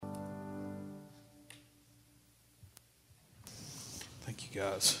Thank you,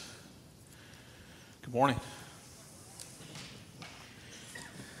 guys. Good morning.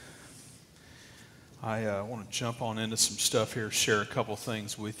 I want to jump on into some stuff here, share a couple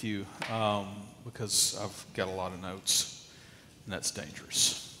things with you, because I've got a lot of notes, and that's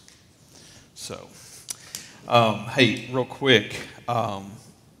dangerous. So, hey, real quick,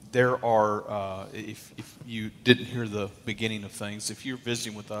 there are, if you didn't hear the beginning of things, if you're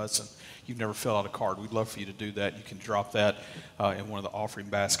visiting with us and you've never filled out a card, we'd love for you to do that. You can drop that in one of the offering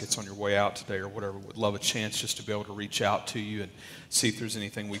baskets on your way out today or whatever. We'd love a chance just to be able to reach out to you and see if there's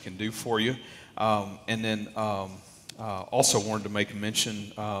anything we can do for you. And then also wanted to make a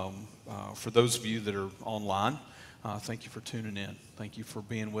mention for those of you that are online, thank you for tuning in. Thank you for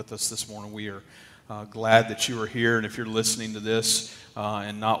being with us this morning. We are glad that you are here, and if you're listening to this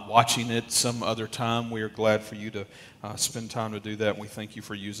and not watching it some other time, we are glad for you to spend time to do that, and we thank you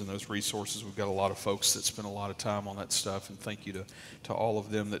for using those resources. We've got a lot of folks that spend a lot of time on that stuff, and thank you to all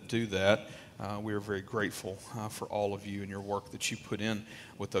of them that do that. We are very grateful for all of you and your work that you put in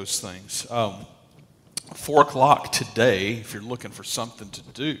with those things. 4 o'clock today, if you're looking for something to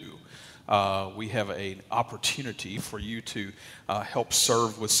do, we have an opportunity for you to help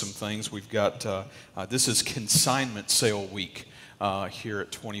serve with some things. We've got, this is consignment sale week here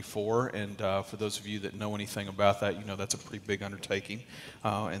at 24, and for those of you that know anything about that, you know that's a pretty big undertaking.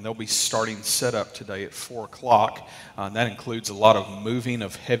 And they'll be starting setup today at 4 o'clock, and that includes a lot of moving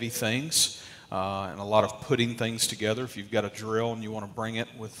of heavy things and a lot of putting things together. If you've got a drill and you want to bring it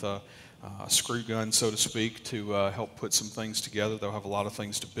with a screw gun, so to speak, to help put some things together. They'll have a lot of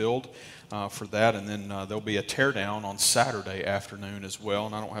things to build for that, and then there'll be a teardown on Saturday afternoon as well,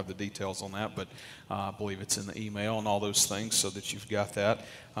 and I don't have the details on that, but I believe it's in the email and all those things so that you've got that.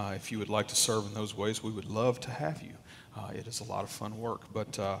 If you would like to serve in those ways, we would love to have you. It is a lot of fun work,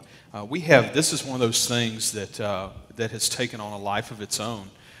 but this is one of those things that has taken on a life of its own.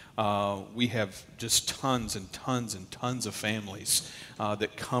 We have just tons and tons and tons of families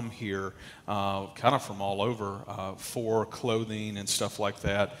that come here kind of from all over for clothing and stuff like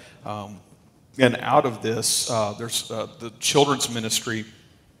that. And out of this, there's the children's ministry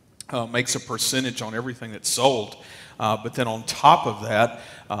makes a percentage on everything that's sold. But then on top of that,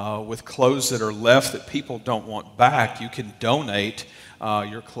 with clothes that are left that people don't want back, you can donate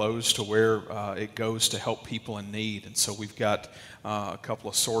your clothes to where it goes to help people in need. And so we've got a couple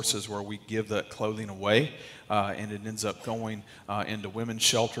of sources where we give that clothing away, and it ends up going into women's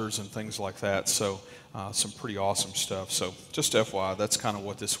shelters and things like that. So some pretty awesome stuff. So just FYI, that's kind of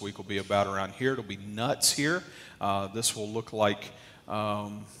what this week will be about around here. It'll be nuts here. This will look like, I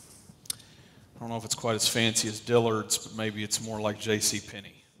don't know if it's quite as fancy as Dillard's, but maybe it's more like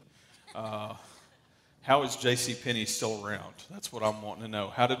JCPenney. How is JCPenney still around? That's what I'm wanting to know.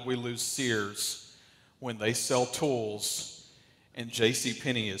 How did we lose Sears when they sell tools and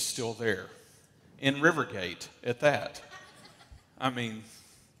JCPenney is still there? In Rivergate at that. I mean,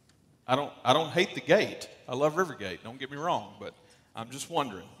 I don't hate the gate. I love Rivergate, don't get me wrong, but I'm just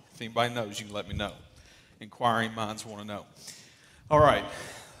wondering. If anybody knows, you can let me know. Inquiring minds want to know. All right.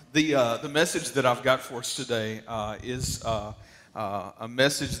 The message that I've got for us today is a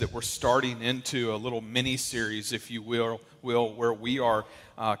message that we're starting into a little mini-series, if you will, where we are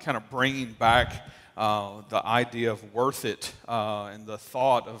kind of bringing back the idea of worth it and the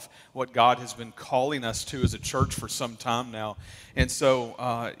thought of what God has been calling us to as a church for some time now. And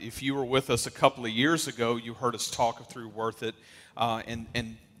so if you were with us a couple of years ago, you heard us talk through worth it. And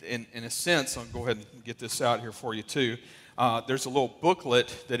in a sense, I'll go ahead and get this out here for you too. There's a little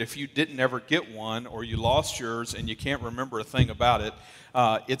booklet that if you didn't ever get one or you lost yours and you can't remember a thing about it,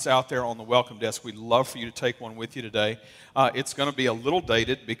 it's out there on the welcome desk. We'd love for you to take one with you today. It's going to be a little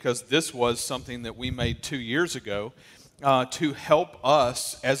dated because this was something that we made 2 years ago to help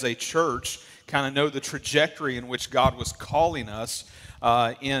us as a church kind of know the trajectory in which God was calling us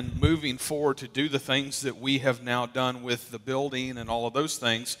in moving forward to do the things that we have now done with the building and all of those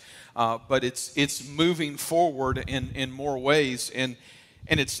things. But it's moving forward in more ways, and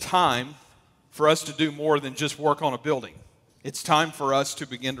it's time for us to do more than just work on a building. It's time for us to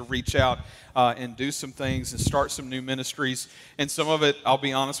begin to reach out and do some things and start some new ministries. And some of it, I'll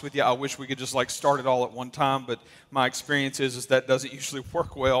be honest with you, I wish we could just start it all at one time, but my experience is that doesn't usually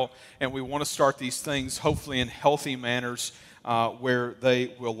work well, and we want to start these things hopefully in healthy manners where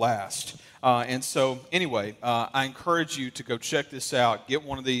they will last. And so anyway, I encourage you to go check this out. Get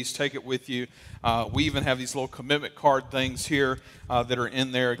one of these, take it with you. We even have these little commitment card things here that are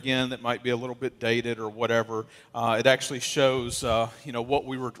in there, again, that might be a little bit dated or whatever. It actually shows, what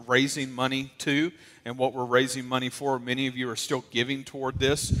we were raising money to and what we're raising money for. Many of you are still giving toward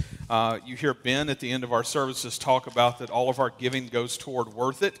this. You hear Ben at the end of our services talk about that all of our giving goes toward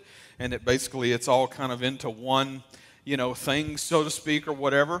worth it, and that basically it's all kind of into one, thing, so to speak, or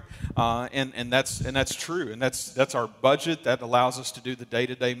whatever. And that's true, and that's our budget that allows us to do the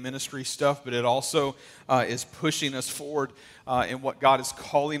day-to-day ministry stuff. But it also is pushing us forward in what God is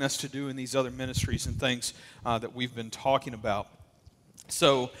calling us to do in these other ministries and things that we've been talking about.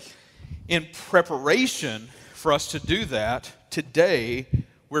 So, in preparation for us to do that, today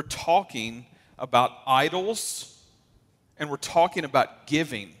we're talking about idols and we're talking about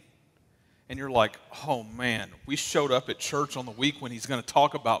giving. And you're like, oh man, we showed up at church on the week when he's going to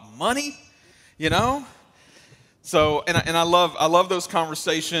talk about money, So, and I love those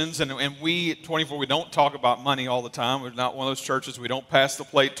conversations, and we at 24, we don't talk about money all the time. We're not one of those churches. We don't pass the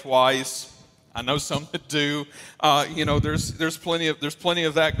plate twice. I know some that do. There's plenty of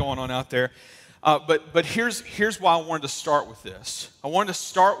that going on out there. But here's why I wanted to start with this. I wanted to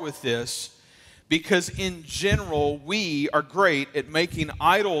start with this because in general, we are great at making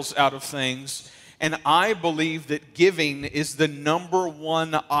idols out of things, and I believe that giving is the number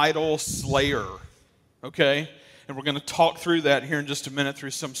one idol slayer, okay? And we're going to talk through that here in just a minute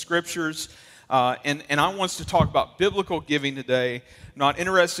through some scriptures. And I want us to talk about biblical giving today. I'm not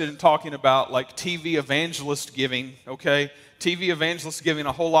interested in talking about like TV evangelist giving, okay? TV evangelist giving,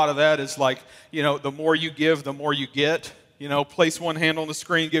 a whole lot of that is like, the more you give, the more you get. Place one hand on the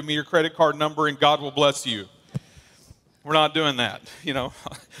screen, give me your credit card number, and God will bless you. We're not doing that,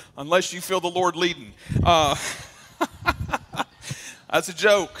 unless you feel the Lord leading. That's a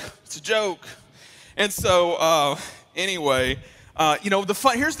joke. It's a joke. And so, anyway,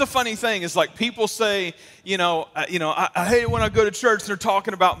 here's the funny thing is like people say, I hate it when I go to church and they're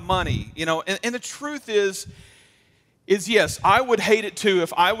talking about money, and the truth is yes, I would hate it too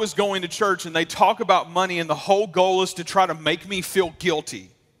if I was going to church and they talk about money and the whole goal is to try to make me feel guilty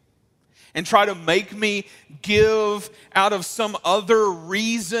and try to make me give out of some other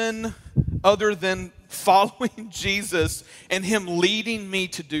reason other than following Jesus and him leading me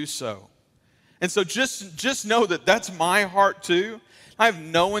to do so. And so just know that that's my heart too. I have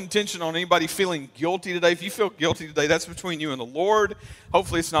no intention on anybody feeling guilty today. If you feel guilty today, that's between you and the Lord.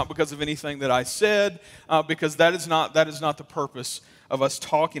 Hopefully it's not because of anything that I said, because that is not the purpose of us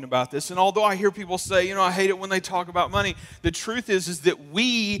talking about this. And although I hear people say, I hate it when they talk about money, the truth is that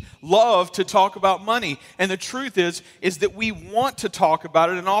we love to talk about money. And the truth is that we want to talk about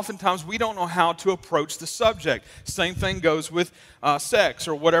it, and oftentimes we don't know how to approach the subject. Same thing goes with sex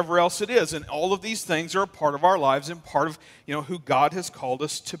or whatever else it is. And all of these things are a part of our lives and part of who God has called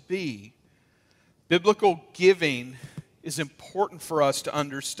us to be. Biblical giving is important for us to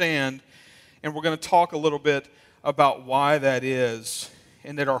understand, and we're going to talk a little bit about why that is,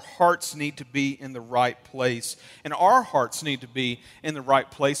 and that our hearts need to be in the right place. And our hearts need to be in the right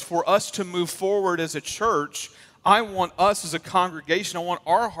place for us to move forward as a church. I want us as a congregation, I want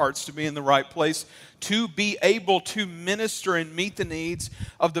our hearts to be in the right place to be able to minister and meet the needs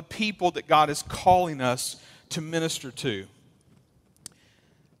of the people that God is calling us to minister to.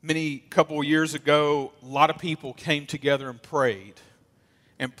 Couple of years ago, a lot of people came together and prayed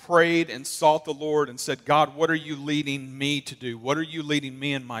and sought the Lord and said, God, what are you leading me to do? What are you leading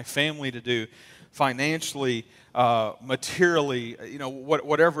me and my family to do financially, materially,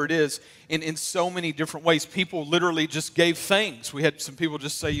 whatever it is, in so many different ways. People literally just gave things. We had some people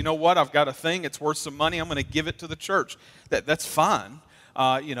just say, you know what, I've got a thing, it's worth some money, I'm going to give it to the church. That's fine.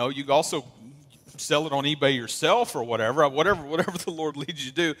 You can also sell it on eBay yourself or whatever the Lord leads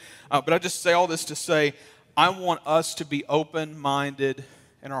you to do. But I just say all this to say, I want us to be open-minded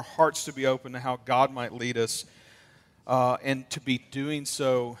and our hearts to be open to how God might lead us, and to be doing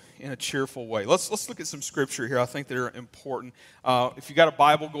so in a cheerful way. Let's look at some scripture here. I think they're important. If you got a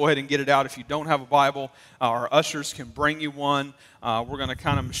Bible, go ahead and get it out. If you don't have a Bible, our ushers can bring you one. We're going to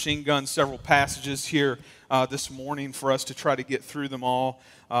kind of machine gun several passages here this morning for us to try to get through them all,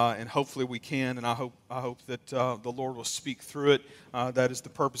 and hopefully we can. And I hope that the Lord will speak through it. That is the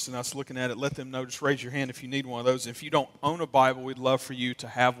purpose in us looking at it. Let them know. Just raise your hand if you need one of those. If you don't own a Bible, we'd love for you to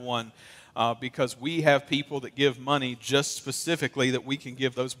have one. Because we have people that give money just specifically that we can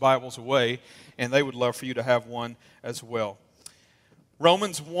give those Bibles away, and they would love for you to have one as well.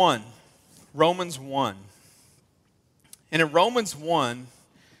 Romans 1. And in Romans 1,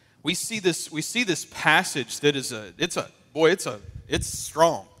 we see this passage that is it's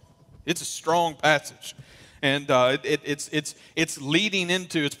strong. It's a strong passage. And it's leading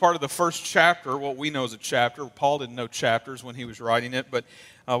into, it's part of the first chapter, what we know as a chapter. Paul didn't know chapters when he was writing it, but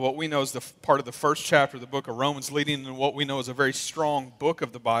what we know is the part of the first chapter of the book of Romans, leading into what we know is a very strong book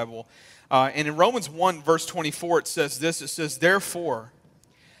of the Bible. And in Romans 1, verse 24, it says this. It says, therefore,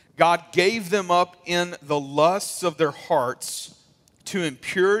 God gave them up in the lusts of their hearts to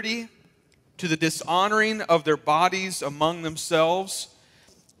impurity, to the dishonoring of their bodies among themselves,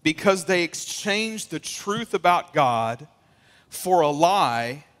 because they exchanged the truth about God for a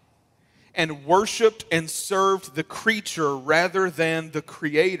lie and worshiped and served the creature rather than the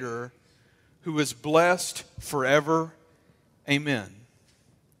Creator, who is blessed forever. Amen.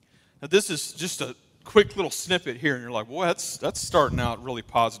 Now, this is just a quick little snippet here, and you're like, well, that's starting out really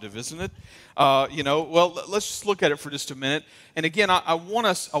positive, isn't it? Well, let's just look at it for just a minute. And again, I want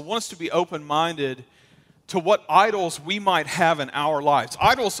us to be open-minded to what idols we might have in our lives.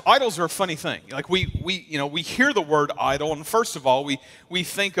 Idols are a funny thing. Like we hear the word idol, and first of all, we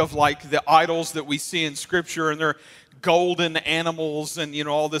think of like the idols that we see in Scripture, and they're golden animals and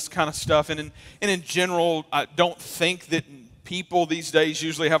all this kind of stuff. And in general, I don't think that people these days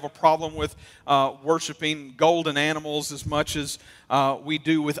usually have a problem with worshiping golden animals as much as we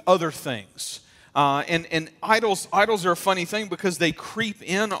do with other things. And idols are a funny thing because they creep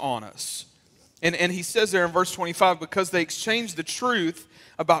in on us. And he says there in verse 25, because they exchanged the truth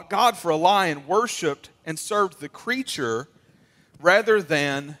about God for a lie and worshiped and served the creature rather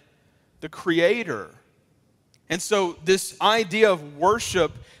than the Creator. And so this idea of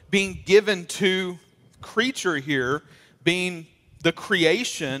worship being given to creature here, being the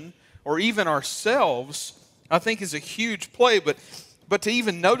creation or even ourselves, I think is a huge play. But to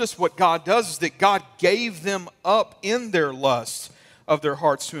even notice what God does is that God gave them up in their lusts of their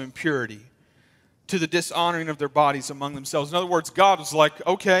hearts to impurity, to the dishonoring of their bodies among themselves. In other words, God was like,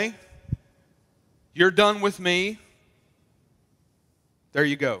 okay, you're done with me. There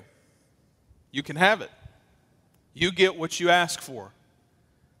you go. You can have it. You get what you ask for.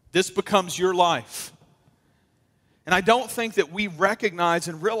 This becomes your life. And I don't think that we recognize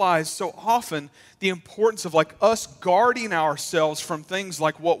and realize so often the importance of like us guarding ourselves from things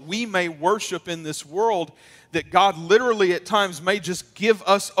like what we may worship in this world, that God literally at times may just give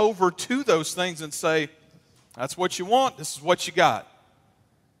us over to those things and say, that's what you want, this is what you got.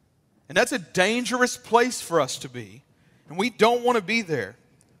 And that's a dangerous place for us to be. And we don't want to be there.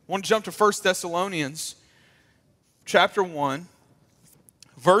 I want to jump to 1 Thessalonians chapter 1,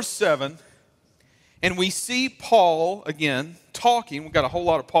 verse 7. And we see Paul, again, talking. We've got a whole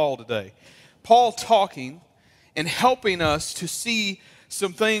lot of Paul today. Paul talking and helping us to see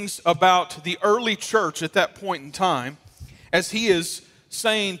some things about the early church at that point in time, as he is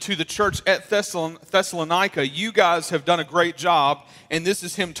saying to the church at Thessalonica, you guys have done a great job, and this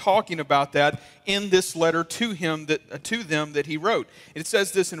is him talking about that in this letter to them that he wrote. It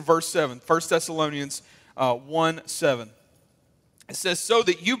says this in verse 7, 1 Thessalonians 1:7. It says, so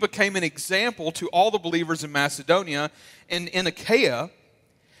that you became an example to all the believers in Macedonia and in Achaia,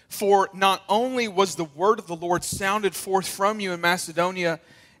 for not only was the word of the Lord sounded forth from you in Macedonia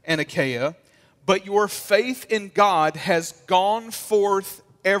and Achaia, but your faith in God has gone forth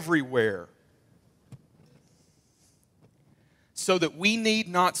everywhere, so that we need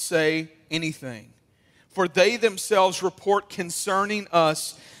not say anything. For they themselves report concerning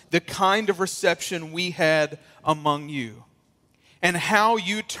us the kind of reception we had among you, and how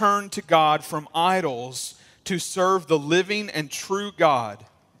you turned to God from idols to serve the living and true God,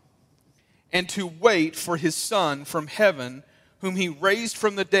 and to wait for his Son from heaven, whom he raised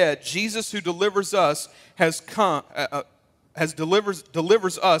from the dead, Jesus, who delivers us,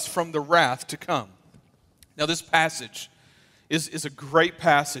 delivers us from the wrath to come. Now this passage is a great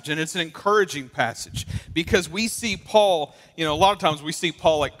passage, and it's an encouraging passage, because we see Paul, a lot of times we see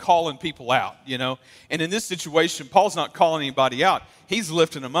Paul like calling people out, and in this situation, Paul's not calling anybody out. He's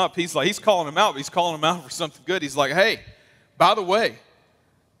lifting them up. He's calling them out, but he's calling them out for something good. He's like, hey, by the way,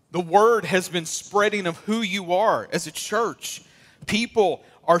 the word has been spreading of who you are as a church. People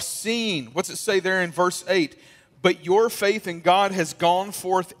are seeing, what's it say there in verse 8? But your faith in God has gone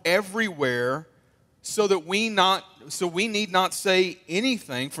forth everywhere, so we need not say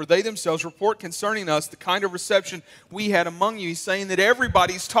anything, for they themselves report concerning us the kind of reception we had among you. He's saying that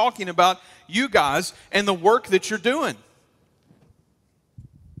everybody's talking about you guys and the work that you're doing.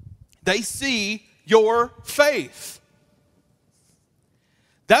 They see your faith.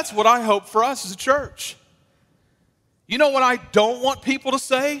 That's what I hope for us as a church. You know what I don't want people to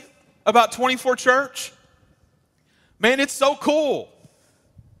say about 24 Church? Man, it's so cool.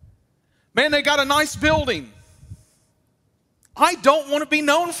 Man, they got a nice building. I don't want to be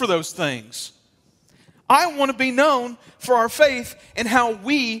known for those things. I want to be known for our faith and how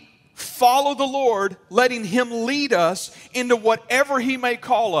we follow the Lord, letting him lead us into whatever he may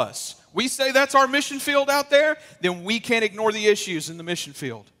call us. We say that's our mission field out there, then we can't ignore the issues in the mission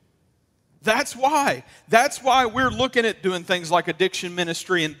field. That's why. That's why we're looking at doing things like addiction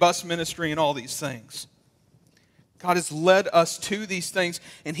ministry and bus ministry and all these things. God has led us to these things.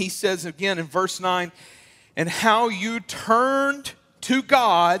 And he says again in verse 9, and how you turned to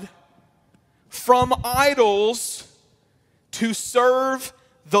God from idols to serve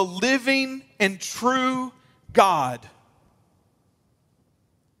the living and true God.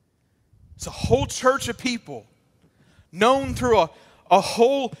 It's a whole church of people known through a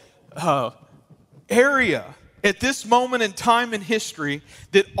whole area at this moment in time in history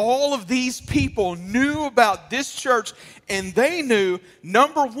that all of these people knew about this church, and they knew,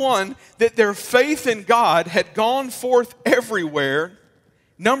 number one, that their faith in God had gone forth everywhere.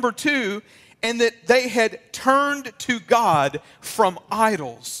 Number two, and that they had turned to God from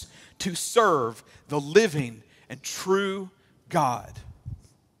idols to serve the living and true God.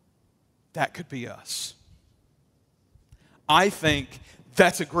 That could be us. I think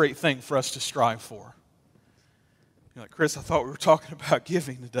that's a great thing for us to strive for. You're like, Chris, I thought we were talking about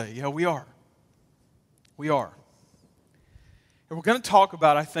giving today. Yeah, we are. We are. And we're going to talk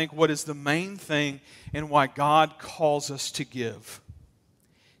about, I think, what is the main thing and why God calls us to give.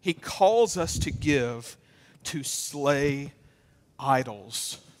 He calls us to give to slay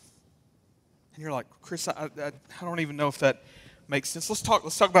idols. And you're like, Chris, I don't even know if that makes sense. Let's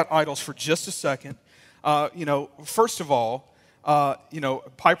talk about idols for just a second. First of all,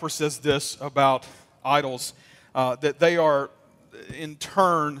 Piper says this about idols, that they are, in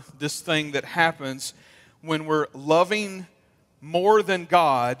turn, this thing that happens when we're loving more than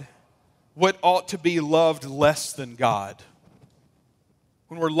God what ought to be loved less than God.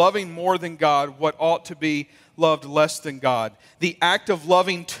 When we're loving more than God what ought to be loved less than God. The act of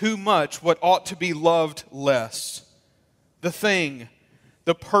loving too much what ought to be loved less. The thing,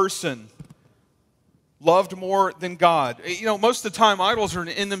 the person, loved more than God. Most of the time, idols are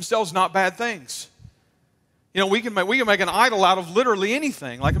in themselves not bad things. We can make an idol out of literally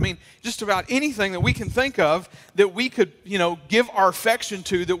anything. Just about anything that we can think of that we could, give our affection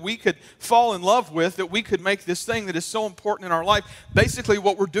to, that we could fall in love with, that we could make this thing that is so important in our life. Basically,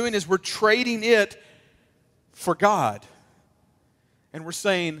 what we're doing is we're trading it for God. And we're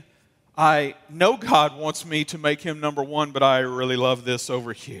saying, I know God wants me to make him number one, but I really love this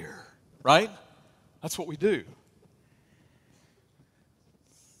over here. Right? That's what we do.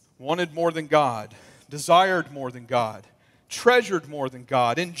 Wanted more than God, desired more than God, treasured more than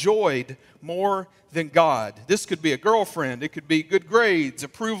God, enjoyed more than God. This could be a girlfriend, it could be good grades,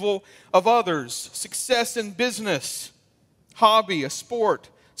 approval of others, success in business, hobby, a sport,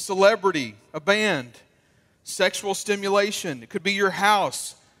 celebrity, a band, sexual stimulation. It could be your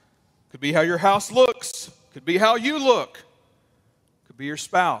house, it could be how your house looks, it could be how you look, it could be your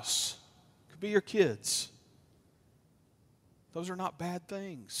spouse. Be your kids. Those are not bad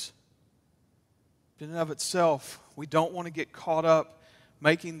things. In and of itself, we don't want to get caught up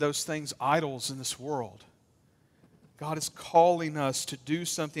making those things idols in this world. God is calling us to do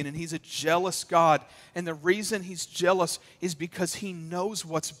something, and he's a jealous God. And the reason he's jealous is because he knows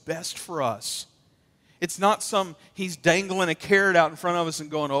what's best for us. It's not he's dangling a carrot out in front of us and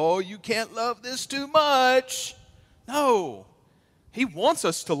going, oh, you can't love this too much. No. He wants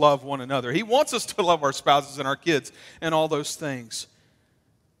us to love one another. He wants us to love our spouses and our kids and all those things.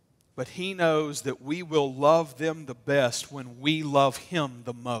 But he knows that we will love them the best when we love him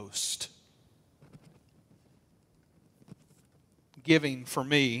the most. Giving for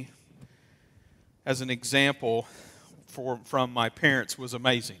me, as an example from my parents, was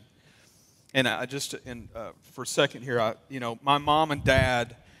amazing. And for a second here, my mom and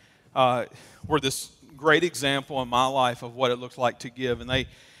dad were this great example in my life of what it looked like to give, and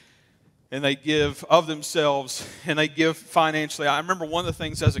they give of themselves, and they give financially. I remember one of the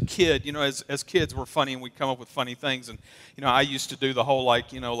things as a kid, as kids we're funny and we'd come up with funny things, and I used to do the whole like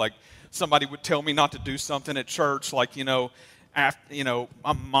somebody would tell me not to do something at church, I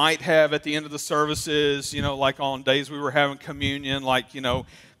might have at the end of the services, like on days we were having communion,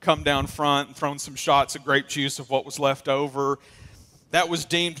 come down front and thrown some shots of grape juice of what was left over. That was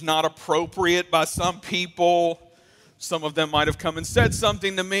deemed not appropriate by some people. Some of them might have come and said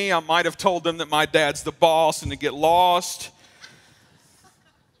something to me. I might have told them that my dad's the boss and to get lost.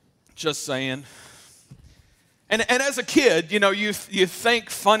 Just saying. And as a kid, you think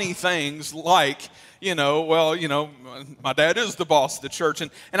funny things like, my dad is the boss of the church.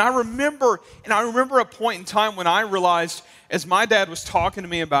 And I remember a point in time when I realized, as my dad was talking to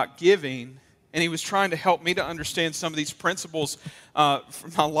me about giving, and he was trying to help me to understand some of these principles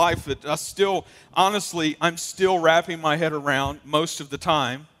from my life that I'm still wrapping my head around most of the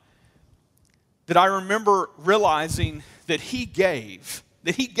time, that I remember realizing that he gave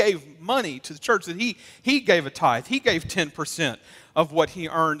that he gave money to the church, that he gave a tithe. He gave 10% of what he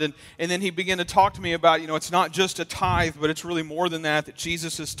earned. And then he began to talk to me about, it's not just a tithe, but it's really more than that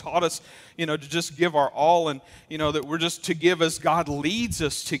Jesus has taught us, to just give our all, and, that we're just to give as God leads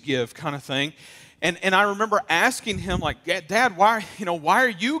us to give, kind of thing. And I remember asking him, like, Dad, why are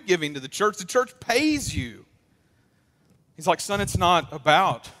you giving to the church? The church pays you. He's like, son, it's not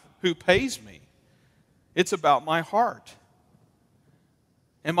about who pays me. It's about my heart.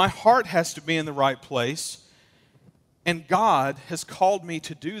 And my heart has to be in the right place. And God has called me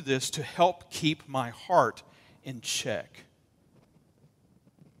to do this to help keep my heart in check.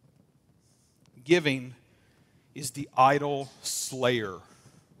 Giving is the idol slayer. It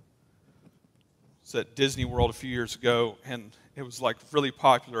was at Disney World a few years ago, and it was like really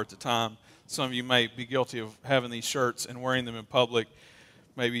popular at the time. Some of you may be guilty of having these shirts and wearing them in public,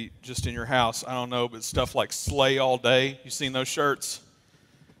 maybe just in your house, I don't know, but stuff like Slay All Day. You seen those shirts?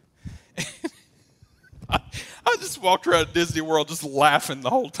 I just walked around Disney World just laughing the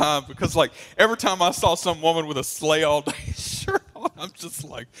whole time, because like every time I saw some woman with a Slay All Day shirt on, I'm just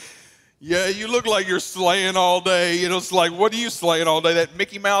like, yeah, you look like you're slaying all day. It's like, what are you slaying all day? That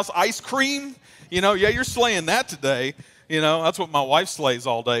Mickey Mouse ice cream? Yeah, you're slaying that today. That's what my wife slays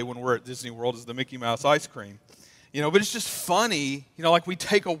all day when we're at Disney World, is the Mickey Mouse ice cream. But it's just funny, like we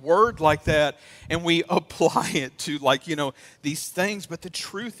take a word like that and we apply it to these things. But the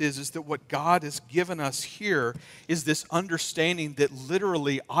truth is that what God has given us here is this understanding that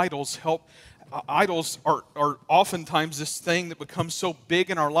literally idols are oftentimes this thing that becomes so big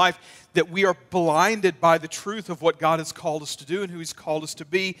in our life that we are blinded by the truth of what God has called us to do and who He's called us to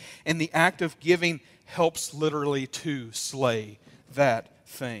be. And the act of giving helps literally to slay that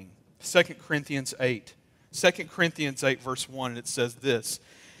thing. 2 Corinthians 8 verse 1, and it says this.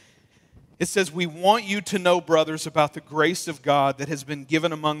 It says, we want you to know, brothers, about the grace of God that has been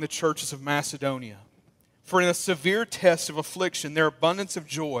given among the churches of Macedonia. For in a severe test of affliction, their abundance of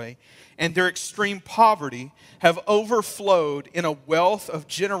joy and their extreme poverty have overflowed in a wealth of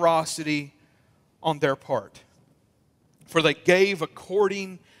generosity on their part. For they gave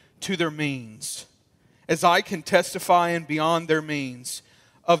according to their means, as I can testify, and beyond their means,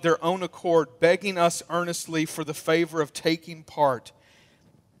 of their own accord, begging us earnestly for the favor of taking part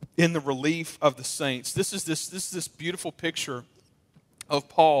in the relief of the saints. This is this beautiful picture of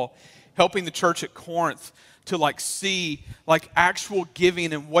Paul helping the church at Corinth to see actual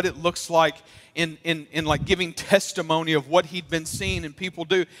giving and what it looks like in giving testimony of what he'd been seeing and people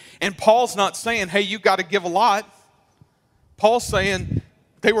do. And Paul's not saying, hey, you got to give a lot. Paul's saying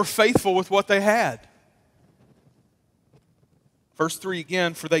they were faithful with what they had. Verse 3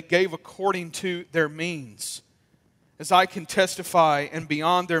 again, for they gave according to their means, as I can testify, and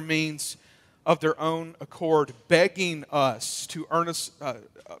beyond their means of their own accord, begging us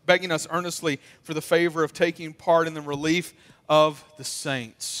earnestly for the favor of taking part in the relief of the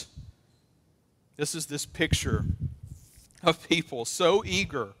saints. This is this picture of people so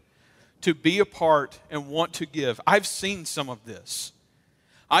eager to be a part and want to give. I've seen some of this.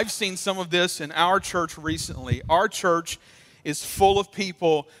 I've seen some of this in our church recently. Our church is full of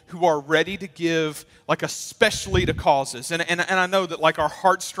people who are ready to give, especially to causes. And I know that our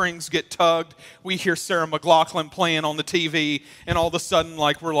heartstrings get tugged. We hear Sarah McLachlan playing on the TV, and all of a sudden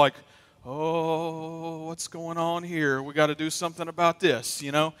we're like, oh, what's going on here? We got to do something about this,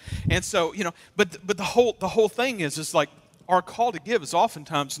 And so, but the whole thing is our call to give is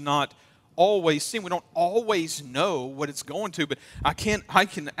oftentimes not always seen. We don't always know what it's going to, but I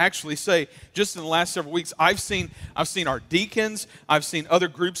can actually say, just in the last several weeks, I've seen our deacons, I've seen other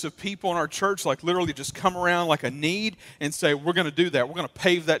groups of people in our church literally just come around like a need and say, we're going to do that. We're going to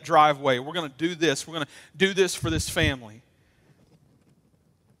pave that driveway. We're going to do this. We're going to do this for this family.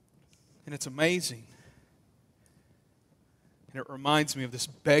 And it's amazing. And it reminds me of this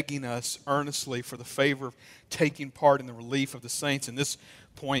begging us earnestly for the favor of taking part in the relief of the saints. And this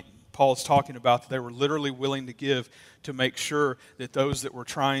point, Paul is talking about that they were literally willing to give to make sure that those that were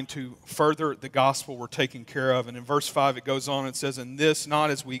trying to further the gospel were taken care of. And in verse 5 it goes on and says, and this not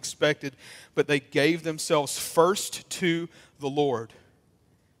as we expected, but they gave themselves first to the Lord,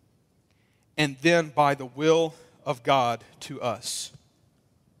 and then by the will of God to us.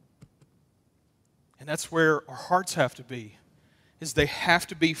 And that's where our hearts have to be, is they have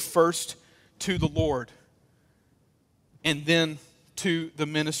to be first to the Lord, and then to the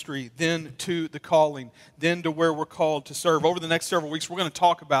ministry, then to the calling, then to where we're called to serve. Over the next several weeks, we're going to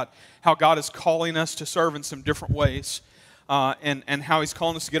talk about how God is calling us to serve in some different ways, and how He's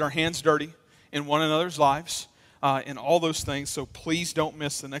calling us to get our hands dirty in one another's lives, and all those things. So please don't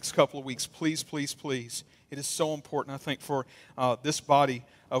miss the next couple of weeks. Please, please, please. It is so important, I think, for this body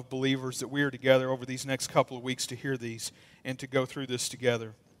of believers that we are together over these next couple of weeks to hear these and to go through this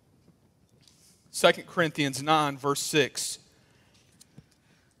together. 2 Corinthians 9, verse 6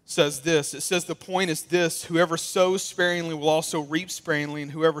 says this. It says, the point is this: whoever sows sparingly will also reap sparingly,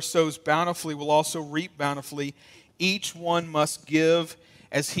 and whoever sows bountifully will also reap bountifully. Each one must give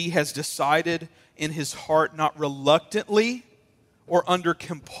as he has decided in his heart, not reluctantly or under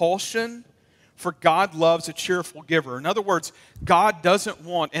compulsion, for God loves a cheerful giver. In other words, God doesn't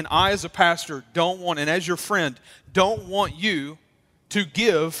want, and I as a pastor don't want, and as your friend, don't want you to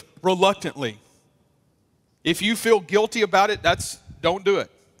give reluctantly. If you feel guilty about it, don't do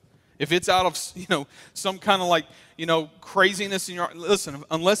it. If it's out of, some kind of like, craziness in your, listen,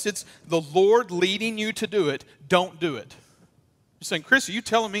 unless it's the Lord leading you to do it, don't do it. You're saying, Chris, are you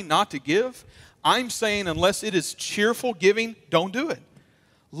telling me not to give? I'm saying unless it is cheerful giving, don't do it.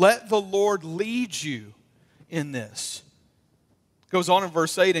 Let the Lord lead you in this. It goes on in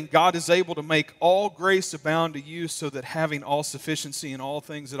verse 8, and God is able to make all grace abound to you, so that having all sufficiency in all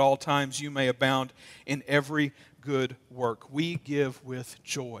things at all times, you may abound in every good work. We give with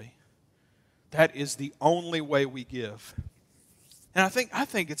joy. That is the only way we give. And I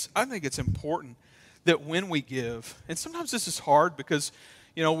think it's important that when we give, and sometimes this is hard because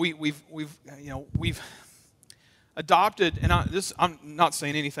we've adopted, and I'm not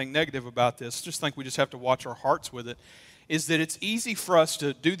saying anything negative about this, just think we just have to watch our hearts with it, is that it's easy for us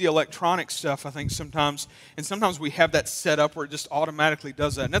to do the electronic stuff, I think sometimes, and sometimes we have that set up where it just automatically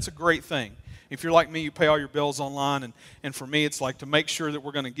does that, and that's a great thing. If you're like me, you pay all your bills online, and for me, it's like to make sure that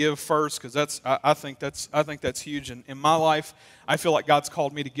we're going to give first, because I think that's huge. And in my life, I feel like God's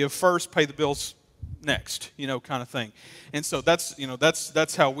called me to give first, pay the bills next, kind of thing. And so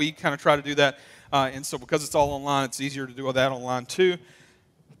that's how we kind of try to do that. And so because it's all online, it's easier to do all that online too.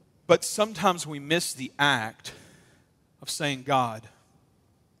 But sometimes we miss the act of saying, God,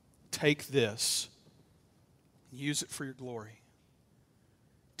 take this and use it for your glory.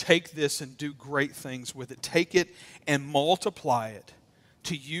 Take this and do great things with it. Take it and multiply it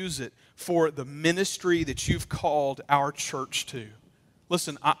to use it for the ministry that you've called our church to.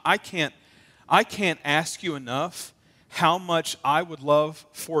 Listen, I can't ask you enough how much I would love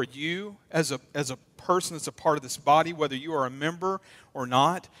for you as a person that's a part of this body, whether you are a member or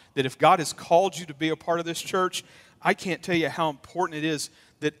not, that if God has called you to be a part of this church, I can't tell you how important it is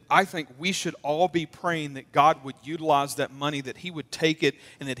that I think we should all be praying that God would utilize that money, that He would take it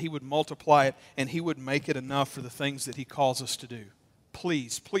and that He would multiply it and He would make it enough for the things that He calls us to do.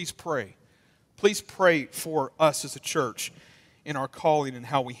 Please pray. Please pray for us as a church in our calling and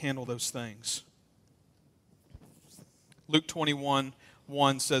how we handle those things. Luke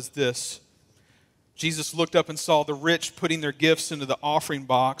 21:1 says this: Jesus looked up and saw the rich putting their gifts into the offering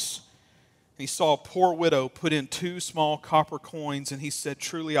box. And he saw a poor widow put in 2 small copper coins, and he said,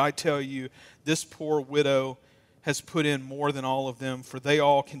 truly I tell you, this poor widow has put in more than all of them, for they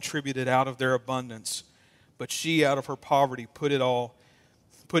all contributed out of their abundance. But she, out of her poverty, put in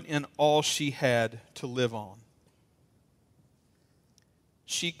all she had to live on.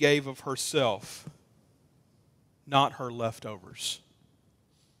 She gave of herself, not her leftovers.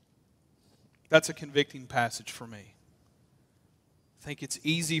 That's a convicting passage for me. I think it's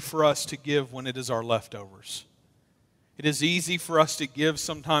easy for us to give when it is our leftovers. It is easy for us to give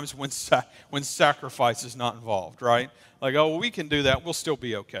sometimes when sacrifice is not involved, right? Like, oh, well, we can do that. We'll still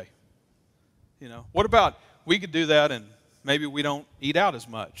be okay. What about we could do that and maybe we don't eat out as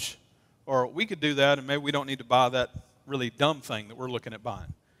much? Or we could do that and maybe we don't need to buy that really dumb thing that we're looking at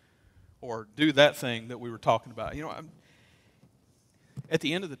buying. Or do that thing that we were talking about. At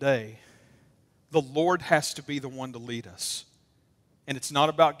the end of the day, the Lord has to be the one to lead us. And it's not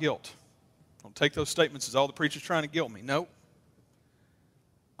about guilt. Don't take those statements as all the preacher's trying to guilt me. No.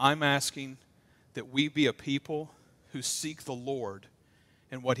 I'm asking that we be a people who seek the Lord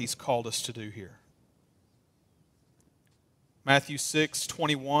and what He's called us to do here. Matthew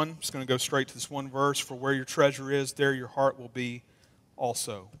 6:21. I'm just going to go straight to this one verse. For where your treasure is, there your heart will be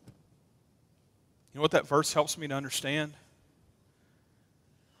also. You know what that verse helps me to understand?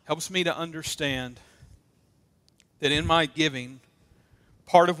 Helps me to understand that in my giving,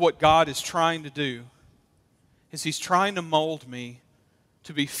 part of what God is trying to do is He's trying to mold me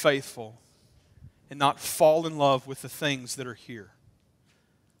to be faithful and not fall in love with the things that are here.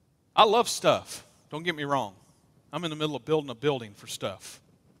 I love stuff. Don't get me wrong. I'm in the middle of building a building for stuff.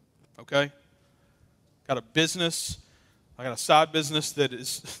 Okay? Got a business. I got a side business that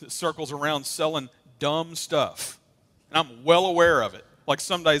circles around selling dumb stuff. And I'm well aware of it. Like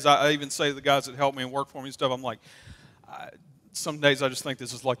some days I even say to the guys that help me and work for me and stuff, I'm like, some days I just think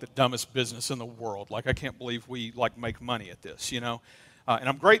this is like the dumbest business in the world. Like, I can't believe we like make money at this, you know. And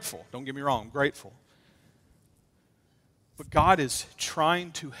I'm grateful. Don't get me wrong, I'm grateful. But God is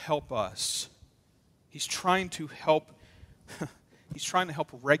trying to help us. He's trying to help. He's trying to help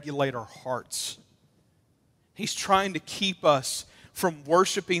regulate our hearts. He's trying to keep us from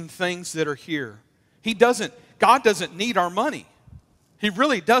worshiping things that are here. God doesn't need our money. He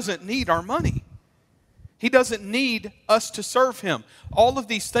really doesn't need our money. He doesn't need us to serve Him. All of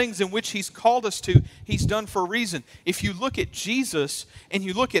these things in which He's called us to, He's done for a reason. If you look at Jesus and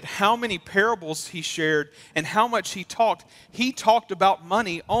you look at how many parables He shared and how much He talked about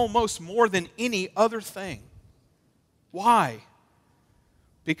money almost more than any other thing. Why?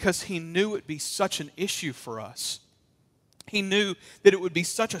 Because He knew it would be such an issue for us. He knew that it would be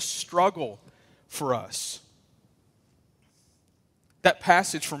such a struggle for us. That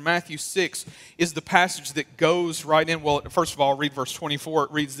passage from Matthew 6 is the passage that goes right in. Well, first of all, read verse 24.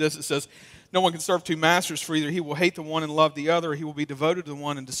 It reads this. It says, "No one can serve two masters, for either he will hate the one and love the other, or he will be devoted to the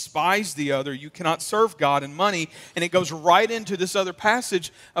one and despise the other. You cannot serve God and money." And it goes right into this other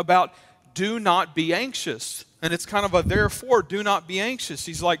passage about do not be anxious. And it's kind of a therefore, do not be anxious.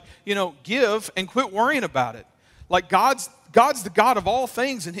 He's like, give and quit worrying about it. Like God's the God of all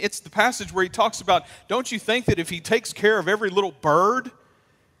things, and it's the passage where He talks about, don't you think that if He takes care of every little bird,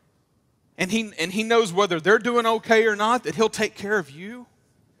 and he knows whether they're doing okay or not, that He'll take care of you?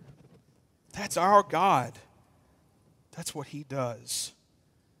 That's our God. That's what He does.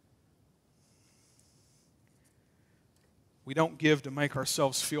 We don't give to make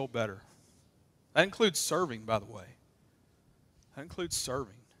ourselves feel better. That includes serving, by the way. That includes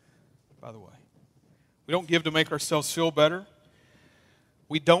serving, by the way. We don't give to make ourselves feel better.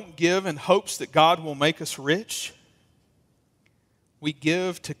 We don't give in hopes that God will make us rich. We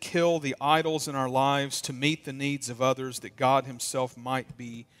give to kill the idols in our lives to meet the needs of others, that God Himself might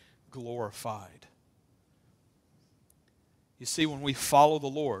be glorified. You see, when we follow the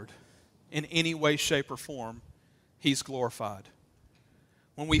Lord in any way, shape, or form, He's glorified.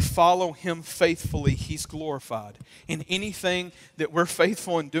 When we follow Him faithfully, He's glorified. In anything that we're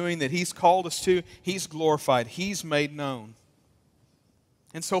faithful in doing that He's called us to, He's glorified. He's made known.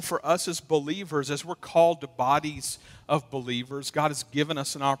 And so for us as believers, as we're called to bodies of believers, God has given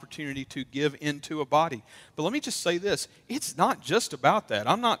us an opportunity to give into a body. But let me just say this, it's not just about that.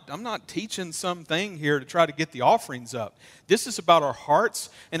 I'm not teaching something here to try to get the offerings up. This is about our hearts,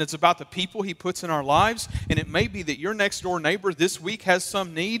 and it's about the people He puts in our lives. And it may be that your next door neighbor this week has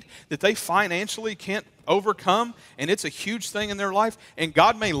some need that they financially can't overcome, and it's a huge thing in their life. And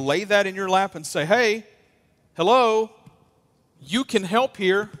God may lay that in your lap and say, hey, hello, you can help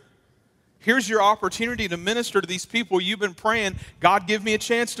here. Here's your opportunity to minister to these people you've been praying. God, give me a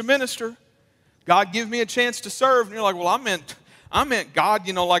chance to minister. God, give me a chance to serve. And you're like, well, I meant God,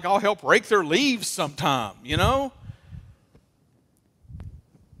 like I'll help rake their leaves sometime,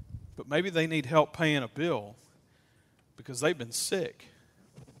 But maybe they need help paying a bill because they've been sick.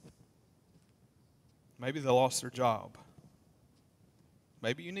 Maybe they lost their job.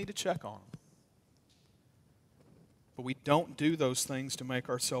 Maybe you need to check on them. But we don't do those things to make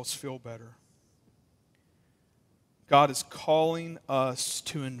ourselves feel better. God is calling us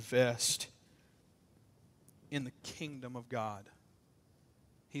to invest in the kingdom of God.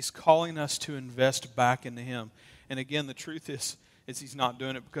 He's calling us to invest back into Him. And again, the truth is He's not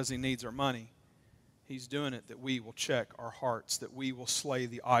doing it because He needs our money. He's doing it that we will check our hearts, that we will slay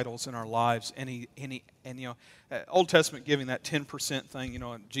the idols in our lives. And Old Testament giving, that 10% thing,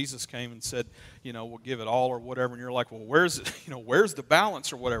 and Jesus came and said, we'll give it all or whatever. And you're like, well, where's the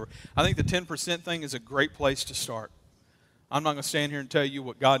balance or whatever? I think the 10% thing is a great place to start. I'm not going to stand here and tell you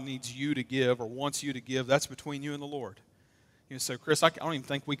what God needs you to give or wants you to give. That's between you and the Lord. You say, Chris, I don't even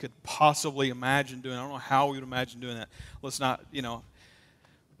think we could possibly imagine doing that. I don't know how we would imagine doing that. Let's not,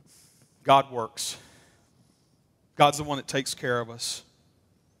 God works. God's the one that takes care of us.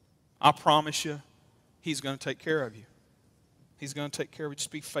 I promise you, He's going to take care of you. He's going to take care of you.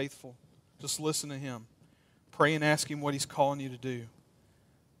 Just be faithful. Just listen to Him. Pray and ask Him what He's calling you to do.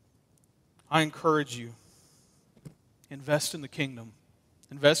 I encourage you, invest in the kingdom.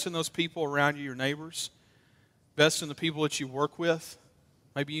 Invest in those people around you, your neighbors. Invest in the people that you work with.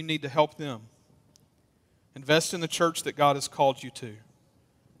 Maybe you need to help them. Invest in the church that God has called you to.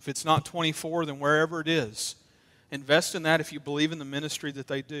 If it's not 24, then wherever it is, invest in that if you believe in the ministry that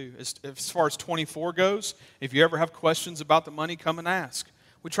they do. As far as 24 goes, if you ever have questions about the money, come and ask.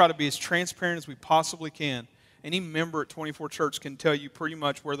 We try to be as transparent as we possibly can. Any member at 24 Church can tell you pretty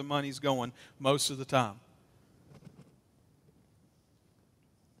much where the money's going most of the time.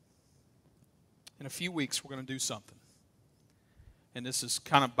 In a few weeks, we're going to do something. and this is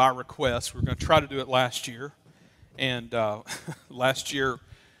kind of by request. We're going to try to do it last year, and last year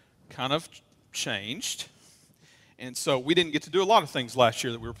kind of changed, and so we didn't get to do a lot of things last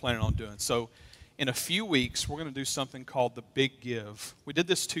year that we were planning on doing. So in a few weeks, we're going to do something called the Big Give. We did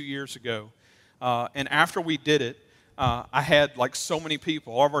this 2 years ago, and after we did it, I had like so many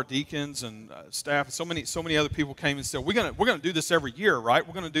people, all of our deacons and staff, so many other people came and said, we're gonna do this every year, right?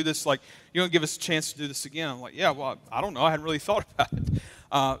 We're gonna do this, like, you're gonna give us a chance to do this again. I'm like, yeah, well, I don't know, I hadn't really thought about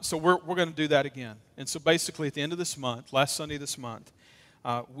it. So we're gonna do that again. And so basically at the end of this month, last Sunday of this month,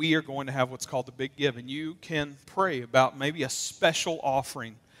 we are going to have what's called the Big Give, and you can pray about maybe a special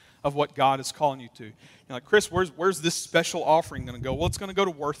offering of what God is calling you to. You're like, Chris, where's this special offering going to go? Well, it's going to go to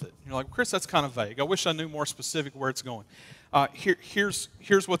Worth It. You're like, Chris, that's kind of vague. I wish I knew more specific where it's going.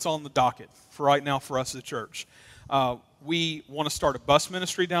 Here's what's on the docket for right now for us as a church. We want to start a bus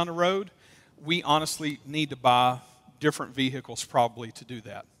ministry down the road. We honestly need to buy different vehicles probably to do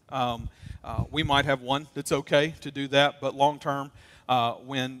that. We might have one that's okay to do that, but long term,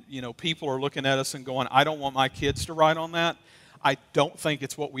 when people are looking at us and going, I don't want my kids to ride on that, I don't think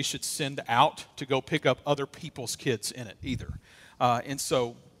it's what we should send out to go pick up other people's kids in it either. And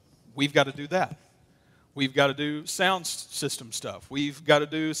so we've got to do that. We've got to do sound system stuff. We've got to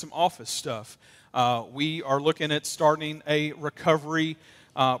do some office stuff. We are looking at starting a recovery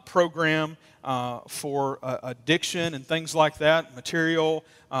program for addiction and things like that. Material,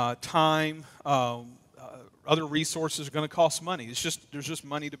 time, other resources are going to cost money. There's just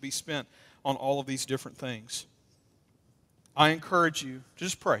money to be spent on all of these different things. I encourage you to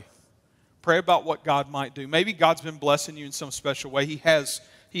just pray. Pray about what God might do. Maybe God's been blessing you in some special way. He has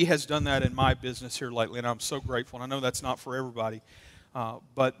done that in my business here lately, and I'm so grateful. And I know that's not for everybody,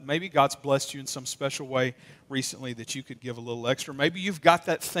 but maybe God's blessed you in some special way recently that you could give a little extra. Maybe you've got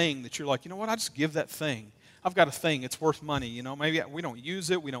that thing that you're like, you know what, I just give that thing. I've got a thing. It's worth money. Maybe we don't use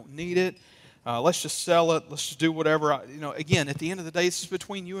it. We don't need it. Let's just sell it. Let's just do whatever. Again, at the end of the day, this is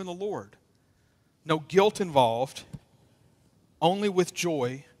between you and the Lord. No guilt involved. Only with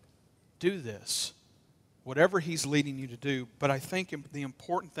joy, do this, whatever He's leading you to do. But I think the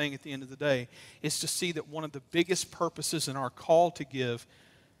important thing at the end of the day is to see that one of the biggest purposes in our call to give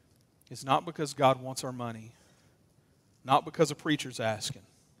is not because God wants our money, not because a preacher's asking,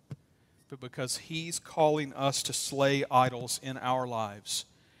 but because He's calling us to slay idols in our lives.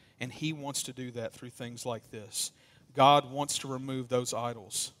 And He wants to do that through things like this. God wants to remove those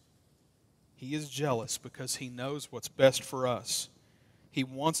idols. He is jealous because He knows what's best for us. He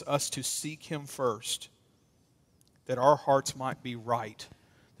wants us to seek Him first, that our hearts might be right,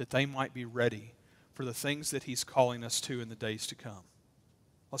 that they might be ready for the things that He's calling us to in the days to come.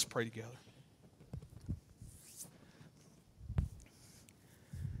 Let's pray together.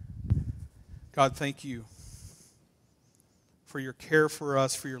 God, thank You for Your care for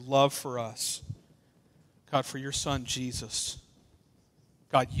us, for Your love for us. God, for Your Son, Jesus.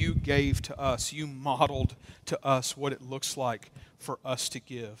 God, You gave to us, You modeled to us what it looks like for us to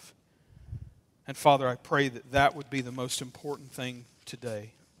give. And Father, I pray that that would be the most important thing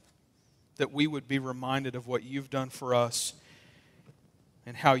today, that we would be reminded of what You've done for us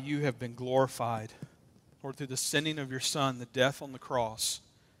and how You have been glorified, Lord, through the sending of Your Son, the death on the cross.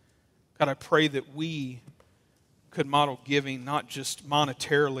 God, I pray that we could model giving not just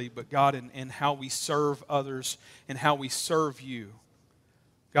monetarily, but God, in how we serve others and how we serve You.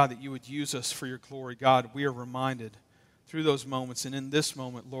 God, that You would use us for Your glory. God, we are reminded through those moments and in this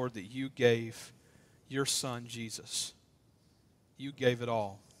moment, Lord, that You gave Your Son, Jesus. You gave it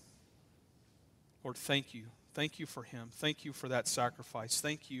all. Lord, thank You. Thank You for Him. Thank You for that sacrifice.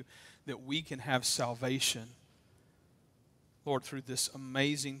 Thank You that we can have salvation, Lord, through this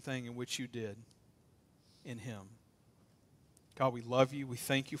amazing thing in which You did in Him. God, we love You. We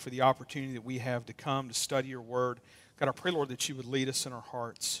thank You for the opportunity that we have to come to study Your Word. God, I pray, Lord, that You would lead us in our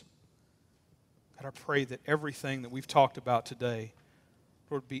hearts. God, I pray that everything that we've talked about today,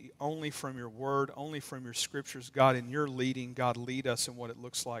 Lord, be only from Your Word, only from Your Scriptures. God, in Your leading, God, lead us in what it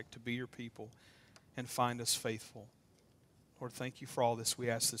looks like to be Your people and find us faithful. Lord, thank You for all this. We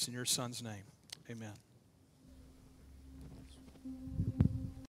ask this in Your Son's name. Amen.